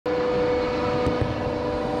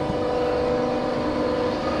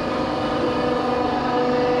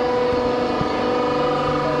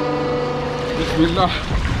Bismillah.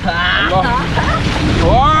 Allah.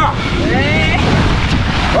 Wah.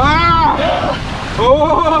 Wah.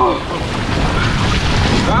 Oh.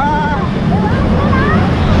 Ah.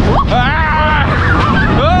 Ah.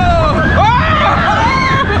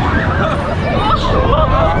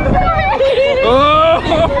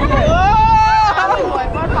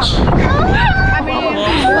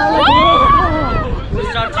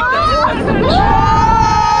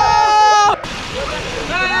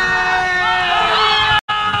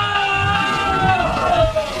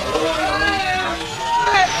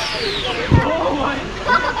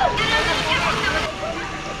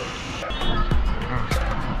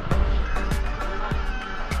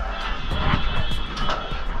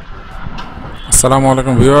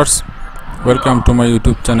 As-Salamu-Alaikum viewers, welcome to my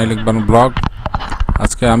YouTube channel Iqbal blog.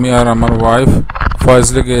 আজকে আমি আর আমার wife Faiz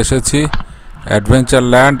লেকে এসেছি adventure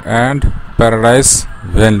land and paradise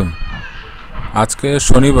venue. আজকে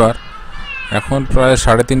শনিবার, এখন প্রায়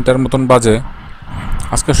 3:30টার মতন বাজে।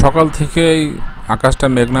 আজকে সকাল থেকেই আকাশটা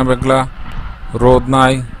মেঘনা মেঘলা, রোদ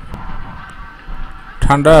নাই,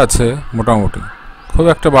 ঠান্ডা আছে মোটামুটি, খুব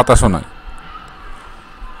একটা বাতাসও নাই।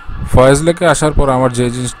 ফয়েজ লেকে আসার পর আমার যে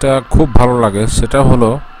জিনিসটা খুব ভালো লাগে সেটা হলো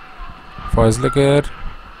ফয়েজ লেকের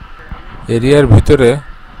এরিয়ার ভিতরে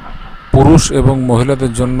পুরুষ এবং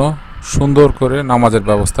মহিলাদের জন্য সুন্দর করে নামাজের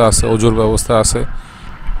ব্যবস্থা আছে, অজুর ব্যবস্থা আছে।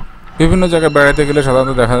 বিভিন্ন জায়গায় বেড়াতে গেলে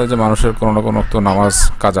সাধারণত দেখা যায় যে মানুষের কোনো না কোনো তো নামাজ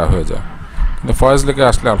কাজা হয়ে যায়, কিন্তু ফয়েজ লেকে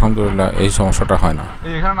আসলে আলহামদুলিল্লাহ এই সমস্যাটা হয় না।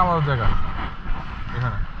 এখানে নামাজের জায়গা,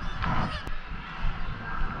 এখানে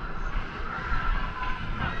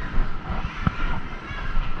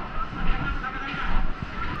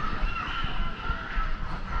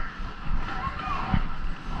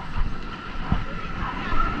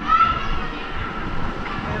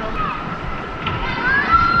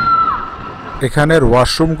এখানের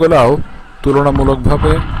ওয়াশরুমগুলোও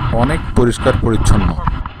তুলনামূলকভাবে অনেক পরিষ্কার পরিচ্ছন্ন।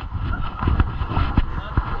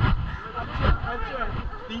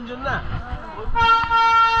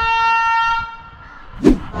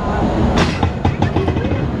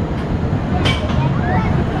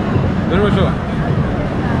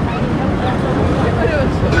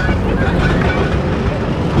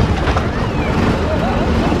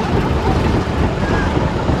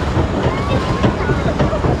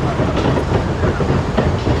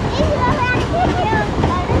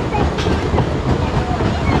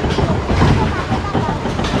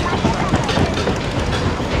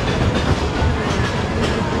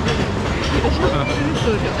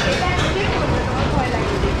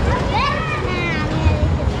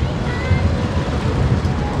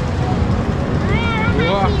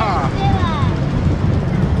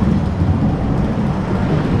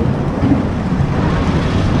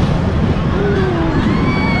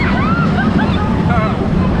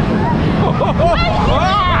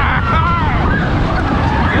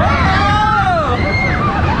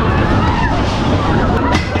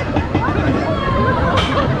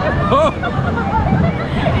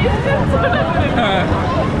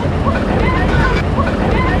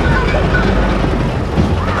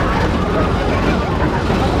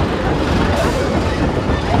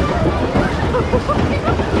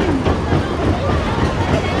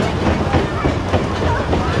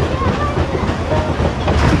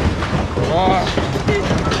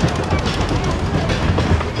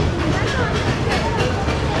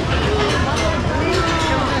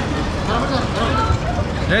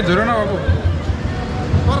 ধরো না বাবু,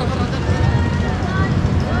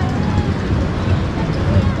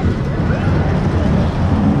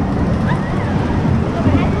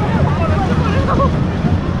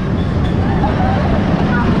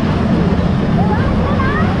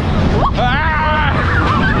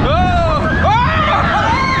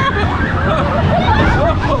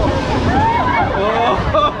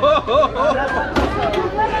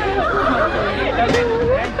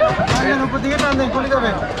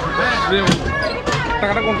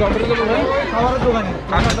 টাকাটা কোন কাউন্টারে দেবো ভাই? খাবারের দোকানে।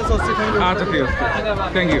 আচ্ছা ঠিক আছে,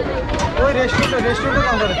 থ্যাংক ইউ। ওই রেস্টুরেন্টের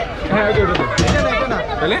কাউন্টারে। হ্যাঁ ওটা এটা না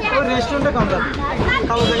তাহলে ওই রেস্টুরেন্টের কাউন্টার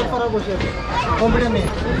খাওয়া দাওয়া করা বসে আছে, কম্পিউটার নেই।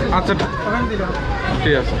 আচ্ছা ওখানে দিলাম,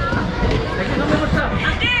 ঠিক আছে।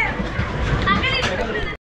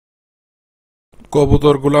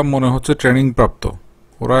 কবুতরগুলা মনে হচ্ছে ট্রেনিং প্রাপ্ত।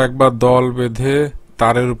 ওরা একবার দল বেঁধে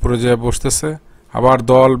তারের উপরে যেয়ে বসতেছে, আবার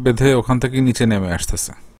দল বেঁধে ওখান থেকে নিচে নেমে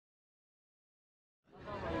আসতেছে।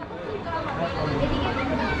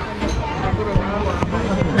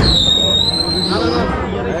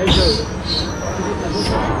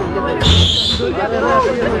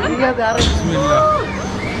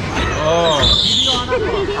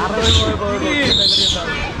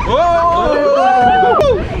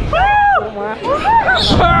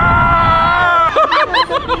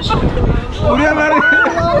 উড়িয়া মারে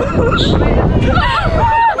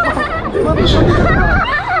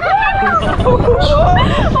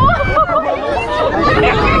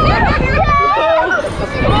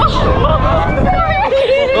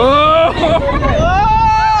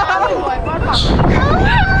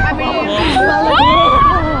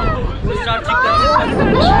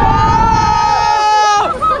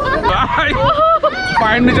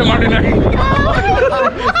পায়ের নিচে মাটি নাই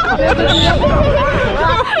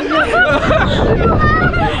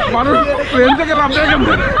মানুষ ট্রেন থেকে নামতে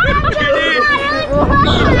কেমন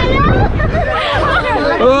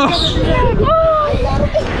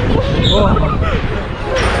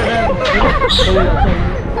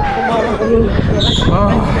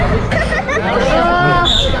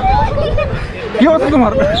কি অবস্থা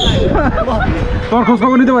তোমার তোমার খোঁজ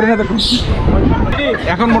খবর নিতে পারি না দেখুন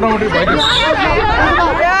এখন মোটামুটি বাইরে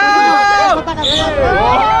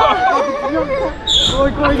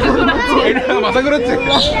মাথা ঘুরেছে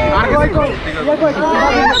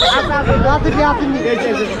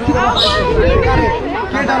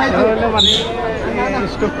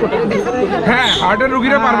হ্যাঁ হার্টের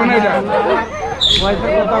রুগীরা পারবে না এটা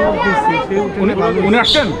উনি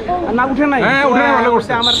আসছেন না উঠে নাই হ্যাঁ উঠে নাই ভালো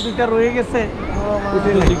করছে আমার দুইটা রয়ে গেছে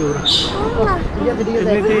উঠে নাই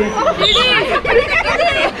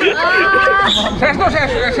শেষ তো শেষ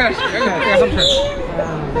শেষ একদম শেষ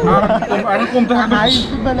এখন কমতে থাকবে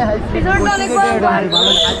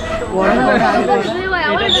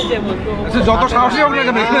যত সাহসী হোক না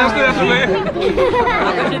কেন আসলে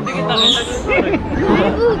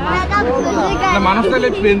মানুষ তাহলে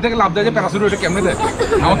প্লেন থেকে লাভ দেয় যে প্যারাসুট ওইটা কেমনে দেয়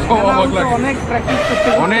আমার তো অবাক লাগে অনেক প্র্যাকটিস করতে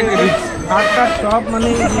অনেক হাতটা সব মানে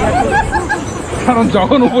কারণ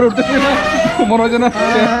যখন উপরে উঠতেছে না মনে হয় না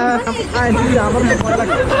আমার ভয়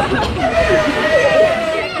লাগে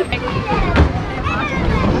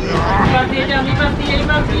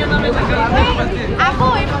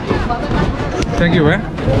থ্যাংক ইউ ভাই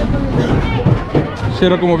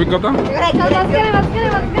সেরকম অভিজ্ঞতা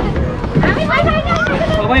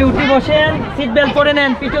সবাই উঠে বসেন সিট বেল্ট পরে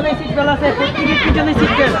নেন পিছনে সিট বেল্ট আছে প্রত্যেকের পিছনে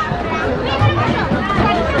seat belt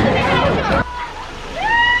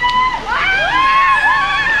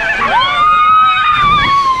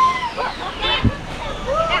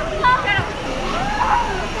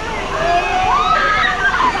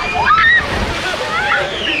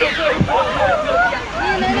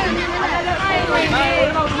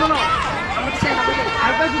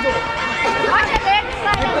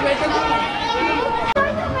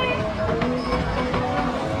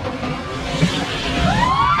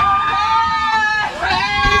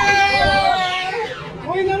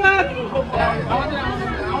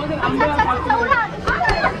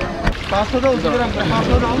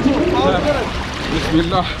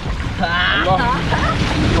Bismillah. Allah.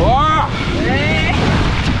 Wah.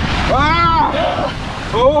 Wah.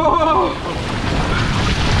 Oh.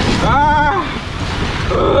 Ah.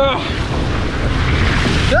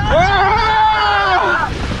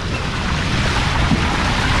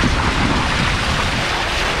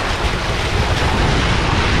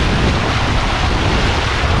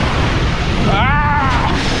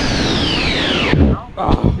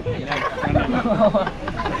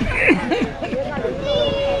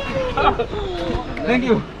 Thank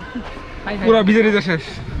you. পুরা ভিজে ভিজে শেষ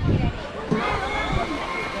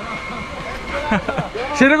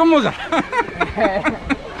সেরকম মজা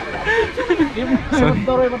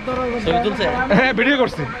হ্যাঁ ভিডিও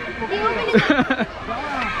করছি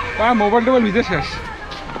মোবাইল টোবাইল ভিজে শেষ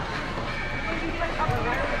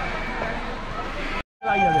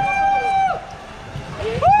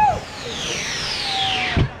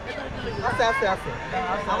আছে আছে আছে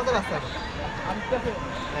আমাদের আছে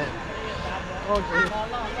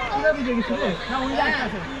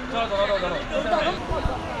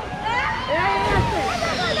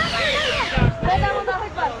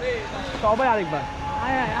সবাই আরেকবার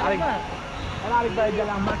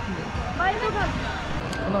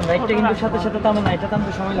নাইটটা কিন্তু সাথে সাথে তো আমার নাইটটা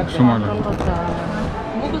টানতে সময় লাগবে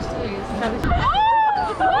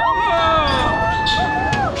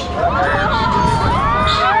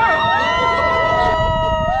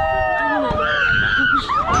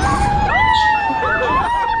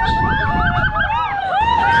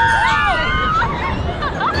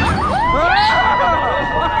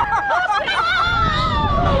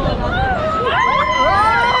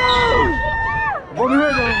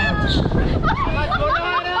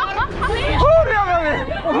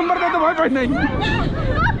প্রথমবার তো ভয় পাই নাই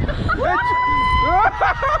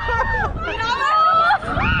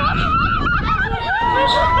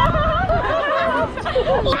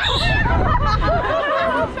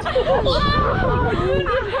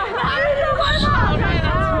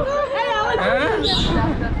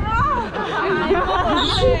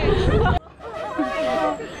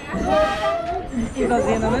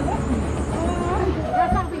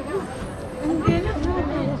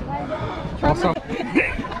Awesome.